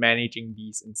and managing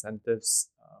these incentives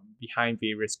behind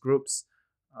various groups.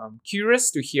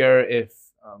 Curious to hear if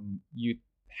you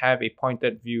have a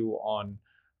pointed view on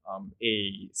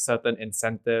a certain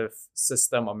incentive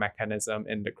system or mechanism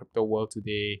in the crypto world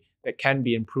today that can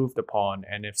be improved upon,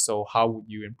 and if so, how would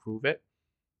you improve it?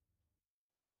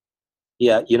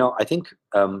 Yeah, I think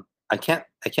I can't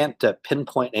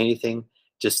pinpoint anything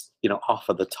just off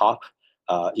of the top,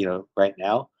 right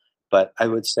now. But I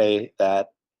would say that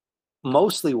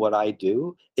mostly what I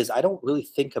do is I don't really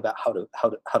think about how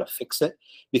to fix it,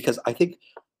 because I think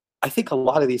a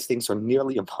lot of these things are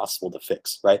nearly impossible to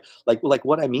fix, right? Like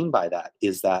what I mean by that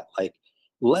is that, like,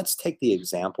 let's take the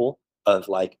example of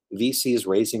like VCs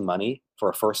raising money for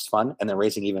a first fund and then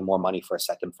raising even more money for a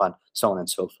second fund, so on and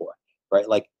so forth, right?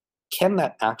 Like, can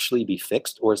that actually be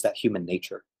fixed, or is that human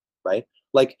nature, right?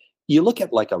 Like, you look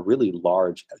at like a really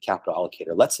large capital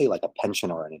allocator, let's say like a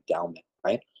pension or an endowment,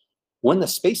 right? When the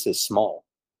space is small,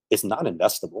 it's not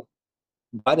investable.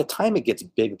 By the time it gets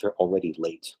big, they're already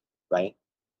late, right?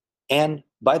 And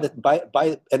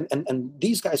and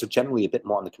these guys are generally a bit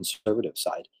more on the conservative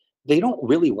side. They don't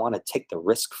really want to take the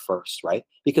risk first, right?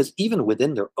 Because even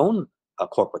within their own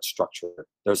corporate structure,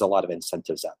 there's a lot of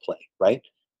incentives at play, right?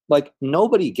 Like,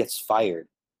 nobody gets fired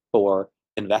for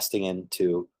investing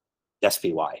into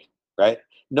SPY, right?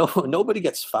 No, nobody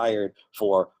gets fired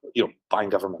for buying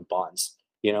government bonds,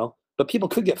 But people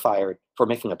could get fired for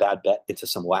making a bad bet into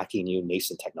some wacky new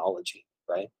nascent technology,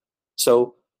 right?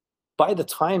 So by the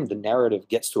time the narrative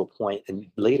gets to a point and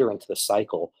later into the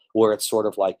cycle where it's sort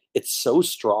of like it's so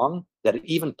strong that it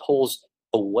even pulls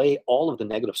away all of the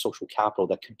negative social capital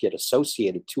that could get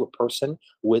associated to a person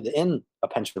within a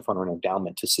pension fund or an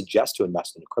endowment to suggest to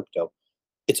invest in crypto,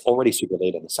 it's already super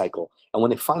late in the cycle. And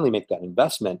when they finally make that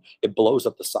investment, it blows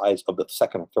up the size of the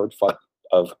second or third fund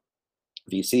of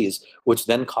VCs, which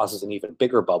then causes an even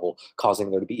bigger bubble,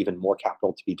 causing there to be even more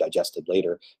capital to be digested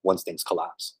later once things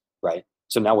collapse, right?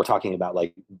 So now we're talking about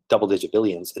like double-digit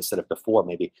billions instead of before.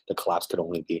 Maybe the collapse could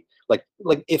only be like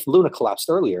if Luna collapsed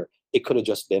earlier, it could have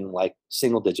just been like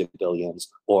single-digit billions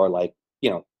or like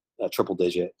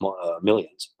triple-digit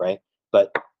millions, right?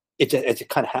 But it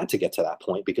kind of had to get to that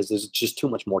point because there's just too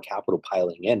much more capital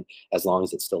piling in as long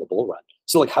as it's still a bull run.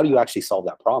 So like, how do you actually solve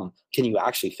that problem? Can you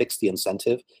actually fix the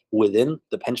incentive within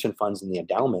the pension funds and the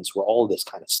endowments where all of this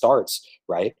kind of starts,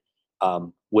 right?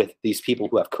 With these people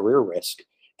who have career risk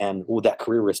and with that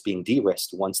career risk being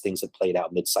de-risked once things have played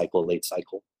out mid-cycle, late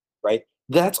cycle, right?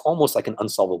 That's almost like an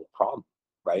unsolvable problem,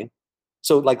 right?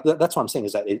 So like that's what I'm saying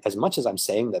is that as much as I'm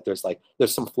saying that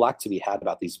there's some flack to be had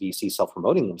about these VCs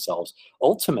self-promoting themselves,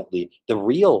 ultimately the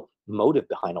real motive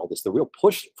behind all this, the real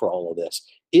push for all of this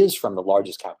is from the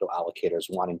largest capital allocators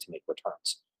wanting to make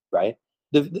returns, right?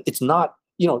 It's not,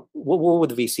 what would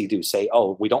the VC do? Say,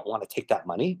 oh, we don't want to take that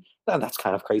money? That's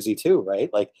kind of crazy too, right?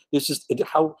 Like there's just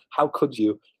how could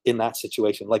you in that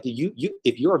situation? Like you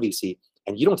if you're a VC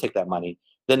and you don't take that money,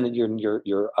 then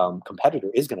your competitor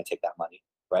is going to take that money,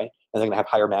 right? And they're going to have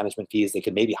higher management fees. They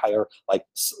could maybe hire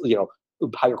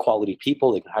higher quality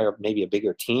people. They can hire maybe a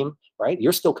bigger team, right?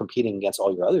 You're still competing against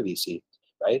all your other VC,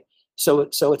 right? So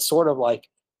it's sort of like,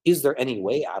 is there any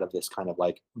way out of this kind of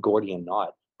like Gordian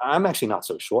knot? I'm actually not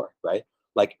so sure, right?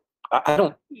 Like I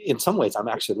don't. In some ways, I'm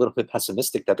actually a little bit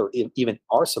pessimistic that there even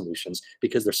are solutions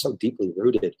because they're so deeply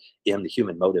rooted in the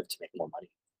human motive to make more money,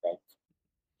 right?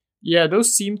 Yeah,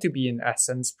 those seem to be, in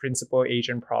essence, principal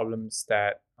agent problems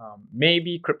that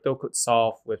maybe crypto could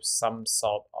solve with some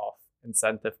sort of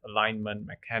incentive alignment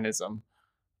mechanism.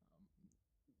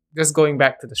 Just going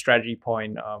back to the strategy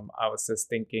point, I was just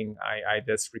thinking, I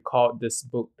just recalled this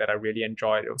book that I really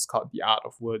enjoyed. It was called The Art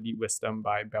of Worldly Wisdom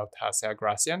by Baltasar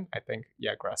Gracian. I think,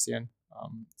 yeah, Gracian.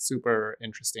 Super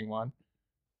interesting one.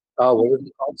 Oh, what was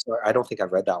it called? Sorry, I don't think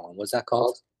I've read that one. What's that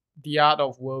called? The Art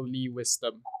of Worldly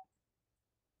Wisdom.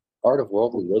 Art of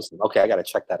Worldly Wisdom. Okay, I got to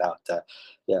check that out.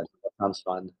 Yeah, that sounds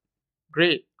fun.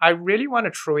 Great. I really want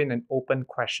to throw in an open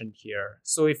question here.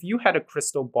 So, if you had a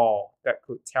crystal ball that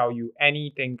could tell you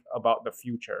anything about the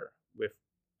future with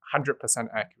 100%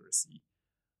 accuracy,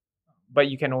 but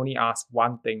you can only ask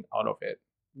one thing out of it,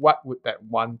 what would that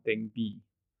one thing be?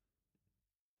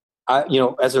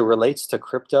 As it relates to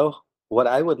crypto, what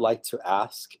I would like to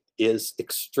ask is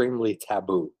extremely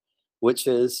taboo, which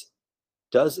is,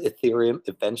 does Ethereum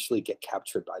eventually get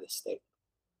captured by the state?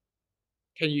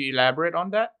 Can you elaborate on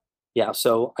that? Yeah,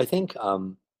 so I think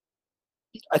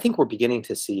we're beginning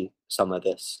to see some of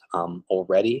this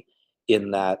already.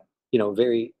 In that,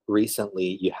 very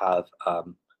recently you have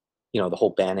the whole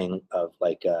banning of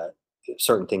like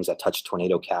certain things that touch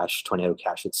Tornado Cash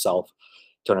itself,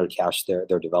 Tornado Cash,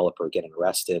 their developer getting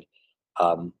arrested.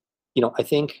 I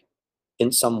think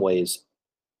in some ways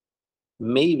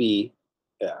maybe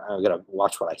I'm gonna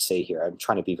watch what I say here. I'm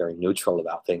trying to be very neutral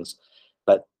about things,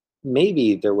 but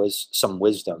maybe there was some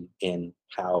wisdom in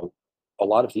how a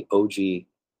lot of the OG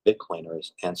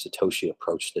Bitcoiners and Satoshi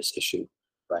approached this issue,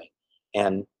 right?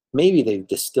 And maybe they've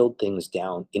distilled things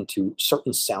down into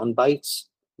certain sound bites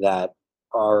that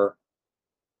are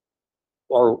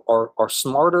are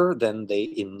smarter than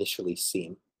they initially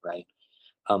seem, right?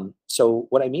 So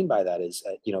what I mean by that is,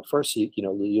 first you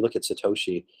look at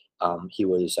Satoshi. He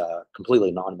was completely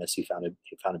anonymous. He founded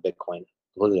Bitcoin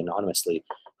completely anonymously.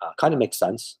 Kind of makes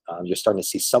sense. You're starting to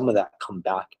see some of that come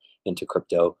back into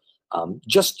crypto.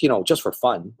 Just for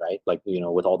fun, right? Like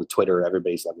with all the Twitter,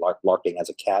 everybody's like LARPing as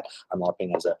a cat. I'm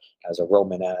LARPing as a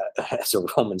Roman as a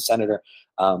Roman senator.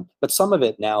 But some of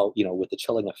it now, with the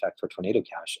chilling effect for Tornado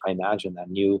Cash, I imagine that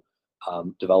new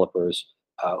developers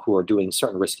who are doing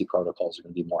certain risky protocols are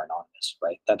going to be more anonymous,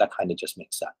 right? That kind of just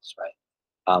makes sense,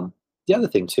 right? The other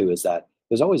thing too is that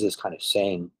there's always this kind of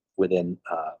saying within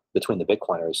between the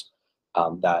Bitcoiners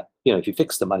that if you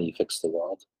fix the money, you fix the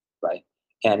world, right?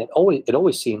 And it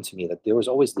always seemed to me that there was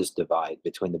always this divide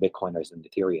between the Bitcoiners and the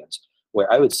Ethereans,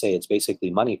 where I would say it's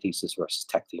basically money thesis versus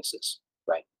tech thesis,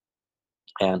 right?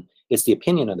 And it's the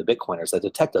opinion of the Bitcoiners that the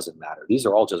tech doesn't matter. These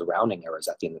are all just rounding errors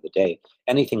at the end of the day.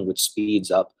 Anything which speeds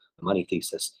up the money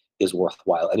thesis is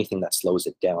worthwhile. Anything that slows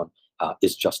it down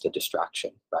is just a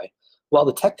distraction, right? Well,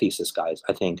 the tech thesis guys,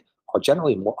 I think, are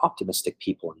generally more optimistic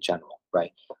people in general,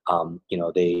 right?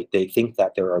 They think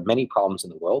that there are many problems in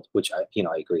the world, which I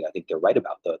agree. I think they're right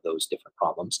about those different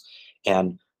problems,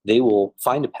 and they will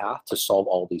find a path to solve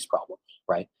all these problems,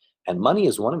 right? And money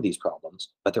is one of these problems,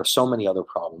 but there are so many other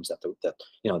problems that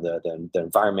the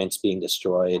environment's being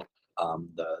destroyed,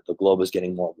 the globe is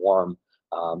getting more warm.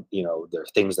 There are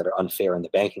things that are unfair in the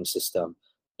banking system.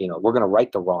 We're going to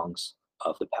right the wrongs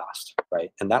of the past,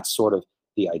 right? And that's sort of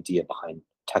the idea behind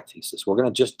tech thesis. We're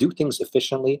going to just do things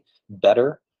efficiently,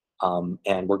 better,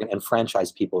 and we're going to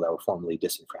enfranchise people that were formerly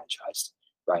disenfranchised,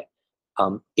 right?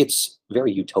 It's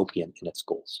very utopian in its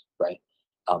goals, right?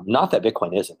 Not that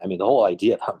Bitcoin isn't. I mean, the whole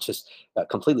idea about just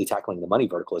completely tackling the money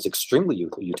vertical is extremely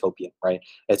utopian, right?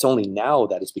 It's only now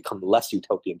that it's become less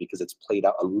utopian because it's played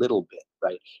out a little bit,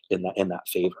 right, in that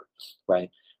favor, right?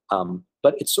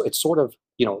 But it's sort of,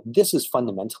 this is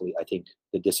fundamentally, I think,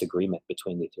 the disagreement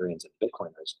between the Ethereans and the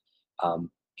Bitcoiners.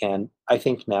 And I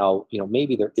think now,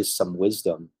 maybe there is some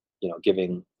wisdom,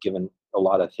 given a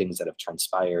lot of things that have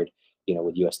transpired,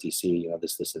 with USDC,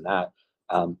 this and that,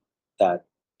 that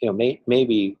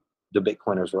maybe the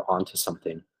Bitcoiners were onto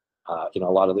something. A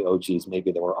lot of the OGs,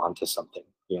 maybe they were onto something,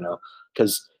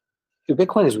 because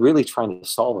Bitcoin is really trying to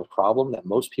solve a problem that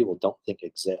most people don't think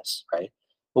exists, right?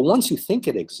 But once you think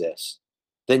it exists,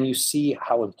 then you see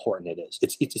how important it is.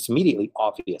 It's immediately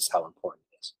obvious how important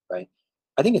it is, right?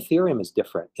 I think Ethereum is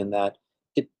different in that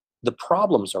the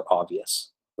problems are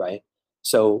obvious, right?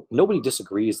 So nobody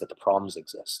disagrees that the problems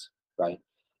exist, right?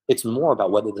 It's more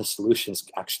about whether the solutions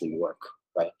actually work,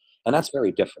 right? And that's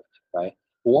very different, right?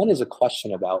 One is a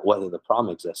question about whether the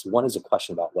problem exists. One is a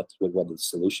question about whether the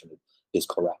solution is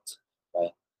correct,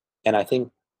 right? And I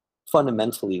think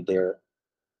fundamentally,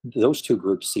 those two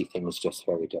groups see things just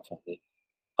very differently.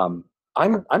 Um,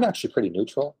 I'm actually pretty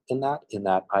neutral in that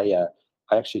I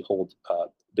actually hold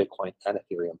Bitcoin and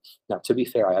Ethereum. Now, to be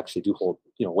fair, I actually do hold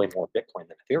way more Bitcoin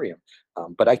than Ethereum,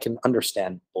 but I can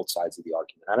understand both sides of the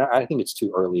argument. And I think it's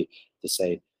too early to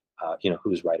say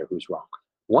who's right or who's wrong.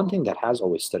 One thing that has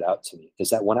always stood out to me is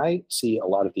that when I see a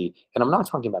lot of and I'm not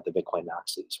talking about the Bitcoin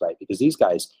maxis, right? Because these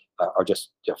guys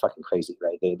they're fucking crazy,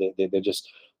 right? They're just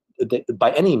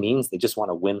by any means, they just want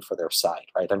to win for their side,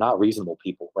 right? They're not reasonable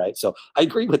people, right? So I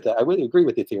agree with that. I really agree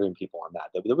with the Ethereum people on that.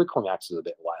 The Bitcoin Max is a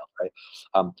bit wild, right?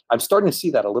 I'm starting to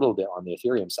see that a little bit on the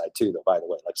Ethereum side too, though, by the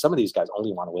way. Like some of these guys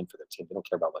only want to win for their team. They don't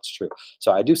care about what's true.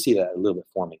 So I do see that a little bit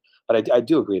forming. But I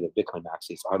do agree that Bitcoin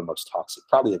Maxis are the most toxic.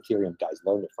 Probably the Ethereum guys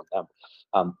learned it from them.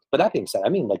 But that being said, I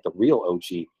mean like the real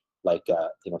OG, like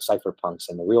cypherpunks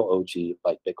and the real OG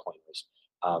like Bitcoiners.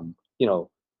 Um, you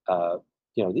know, uh,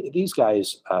 these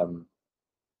guys, I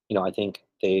think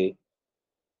it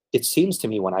seems to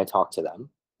me when I talk to them,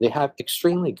 they have an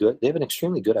extremely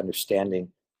good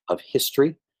understanding of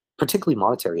history, particularly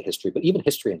monetary history, but even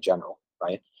history in general,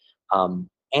 right?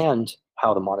 And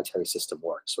how the monetary system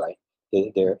works, right?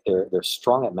 They're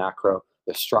strong at macro.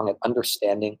 They're strong at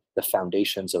understanding the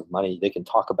foundations of money. They can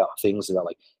talk about things about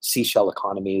like seashell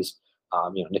economies.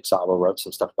 Nick Szabo wrote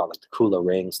some stuff about like the Kula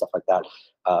ring, stuff like that.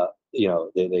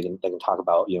 They can talk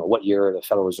about what year the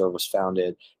Federal Reserve was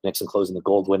founded, Nixon closing the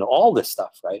gold window, all this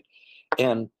stuff, right?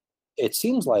 And it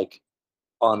seems like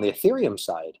on the Ethereum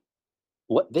side,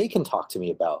 what they can talk to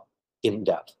me about in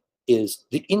depth is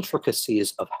the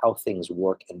intricacies of how things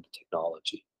work in the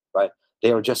technology, right?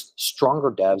 They are just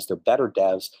stronger devs, they're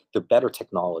better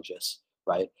technologists,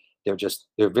 right? They're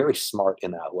very smart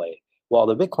in that way. While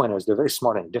the Bitcoiners, they're very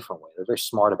smart in a different way. They're very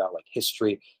smart about like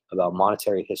history, about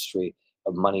monetary history,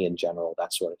 of money in general,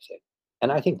 that sort of thing.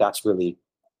 And I think that's really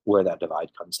where that divide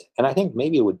comes in. And I think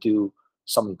maybe it would do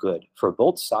some good for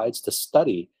both sides to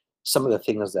study some of the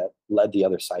things that led the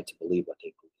other side to believe what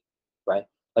they believe, right?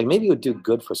 Like maybe it would do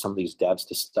good for some of these devs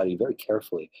to study very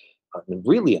carefully, and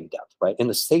really in depth, right? In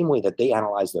the same way that they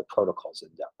analyze their protocols in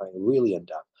depth, right? Really in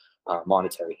depth,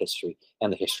 monetary history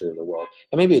and the history of the world.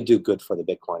 And maybe it'd do good for the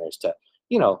Bitcoiners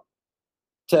you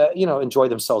know, enjoy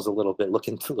themselves a little bit, look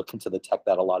into the tech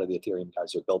that a lot of the Ethereum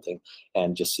guys are building,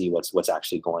 and just see what's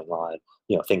actually going on.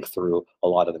 Think through a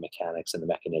lot of the mechanics and the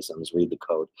mechanisms, read the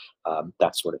code,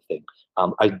 that sort of thing.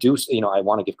 I do, I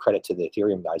want to give credit to the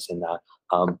Ethereum guys in that.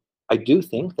 I do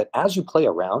think that as you play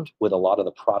around with a lot of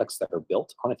the products that are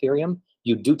built on Ethereum,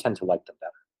 you do tend to like them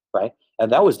better, right?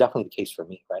 And that was definitely the case for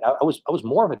me, right? I was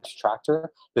more of a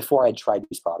detractor before I tried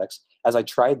these products. As I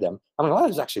tried them, I'm like, oh,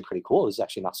 this is actually pretty cool. This is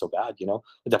actually not so bad,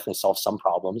 It definitely solves some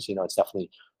problems. It's definitely,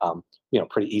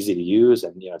 pretty easy to use,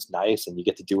 and it's nice, and you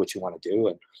get to do what you want to do,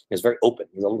 and it's very open.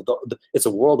 It's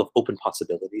a world of open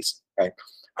possibilities, right?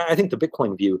 I think the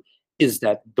Bitcoin view is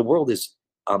that the world is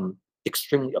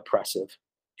extremely oppressive,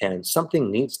 and something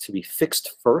needs to be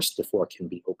fixed first before it can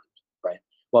be opened, right?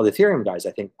 While the Ethereum guys,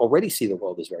 I think, already see the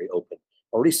world as very open,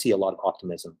 already see a lot of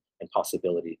optimism and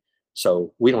possibility.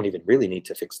 So we don't even really need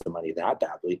to fix the money that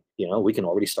badly. We can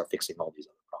already start fixing all these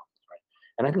other problems, right?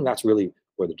 And I think that's really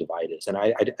where the divide is. And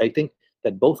I think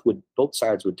that both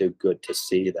sides would do good to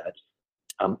see that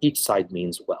each side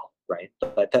means well, right?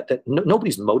 But that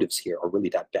nobody's motives here are really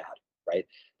that bad, right?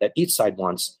 That each side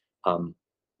wants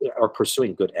are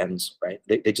pursuing good ends, right?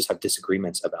 They just have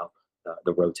disagreements about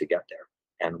the road to get there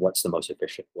and what's the most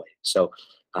efficient way. So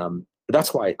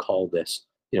that's why I call this,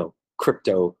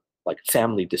 crypto like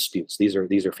family disputes. These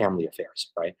are family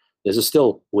affairs, right? This is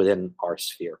still within our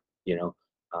sphere,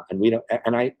 and we don't.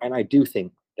 And I do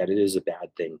think that it is a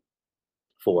bad thing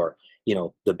for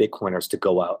the Bitcoiners to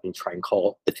go out and try and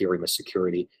call Ethereum a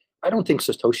security. I don't think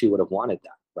Satoshi would have wanted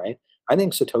that, right? I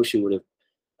think Satoshi would have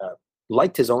uh,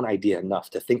 liked his own idea enough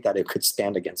to think that it could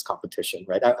stand against competition,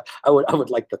 right? I would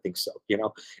like to think so,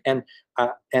 and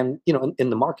in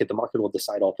the market will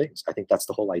decide all things. I think that's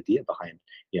the whole idea behind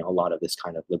a lot of this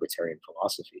kind of libertarian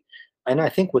philosophy, and I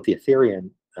think with the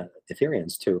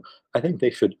Ethereans too, I think they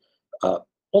should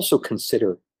also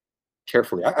consider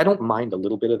carefully. I don't mind a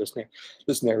little bit of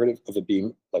this narrative of it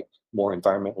being like more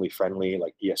environmentally friendly,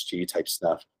 like ESG type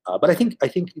stuff. But I think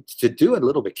to do it a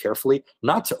little bit carefully,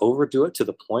 not to overdo it to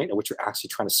the point at which you're actually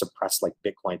trying to suppress like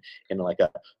Bitcoin in like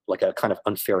a kind of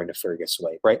unfair and nefarious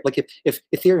way, right? Like if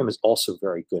Ethereum is also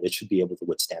very good, it should be able to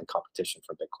withstand competition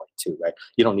from Bitcoin too, right?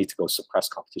 You don't need to go suppress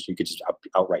competition. You could just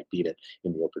outright beat it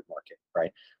in the open market,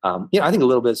 right? I think a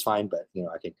little bit is fine, but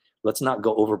I think let's not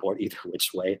go overboard either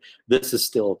which way. This is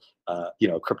still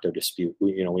crypto dispute.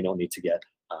 We don't need to get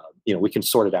we can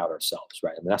sort it out ourselves,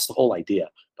 right? And that's the whole idea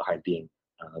behind being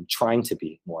trying to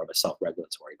be more of a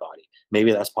self-regulatory body.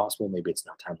 Maybe that's possible. Maybe it's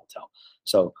not. Time will tell.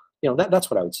 So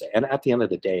that's what I would say. And at the end of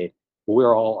the day,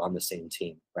 we're all on the same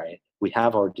team, right? We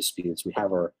have our disputes, we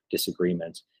have our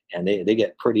disagreements, and they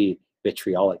get pretty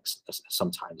vitriolic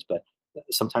sometimes. But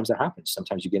sometimes that happens.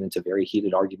 Sometimes you get into very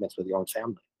heated arguments with your own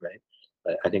family, right?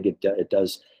 But I think it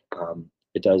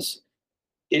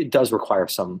does require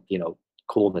some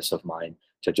coolness of mind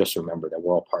to just remember that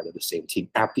we're all part of the same team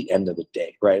at the end of the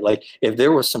day, right? Like if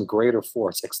there was some greater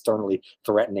force externally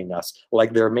threatening us,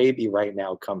 like there may be right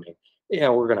now coming,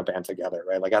 we're going to band together,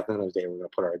 right? Like at the end of the day, we're going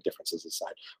to put our differences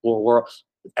aside. Well, we're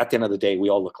at the end of the day, we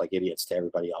all look like idiots to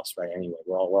everybody else, right? Anyway,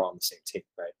 we're on the same team,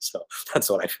 right? So that's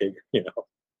what I figure,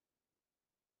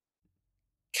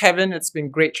 Kevin, it's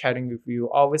been great chatting with you.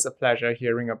 Always a pleasure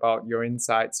hearing about your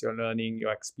insights, your learning,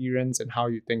 your experience, and how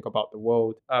you think about the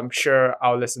world. I'm sure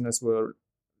our listeners will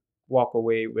walk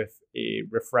away with a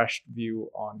refreshed view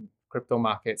on crypto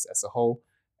markets as a whole,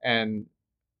 and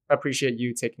appreciate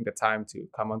you taking the time to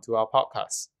come onto our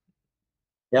podcast.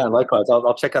 Yeah, likewise.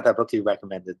 I'll check out that book you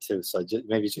recommended too. So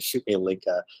maybe just shoot me a link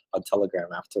on Telegram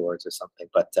afterwards or something.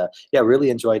 But yeah, really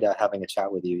enjoyed having a chat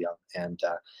with you, Young. And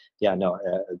yeah, no,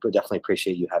 definitely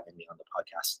appreciate you having me on the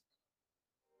podcast.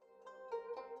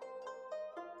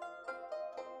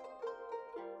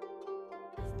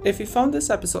 If you found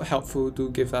this episode helpful, do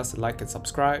give us a like and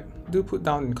subscribe. Do put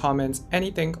down in comments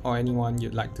anything or anyone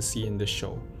you'd like to see in this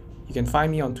show. You can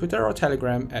find me on Twitter or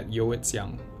Telegram at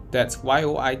YoItsYoung. That's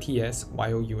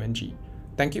YoItsYoung.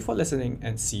 Thank you for listening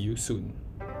and see you soon.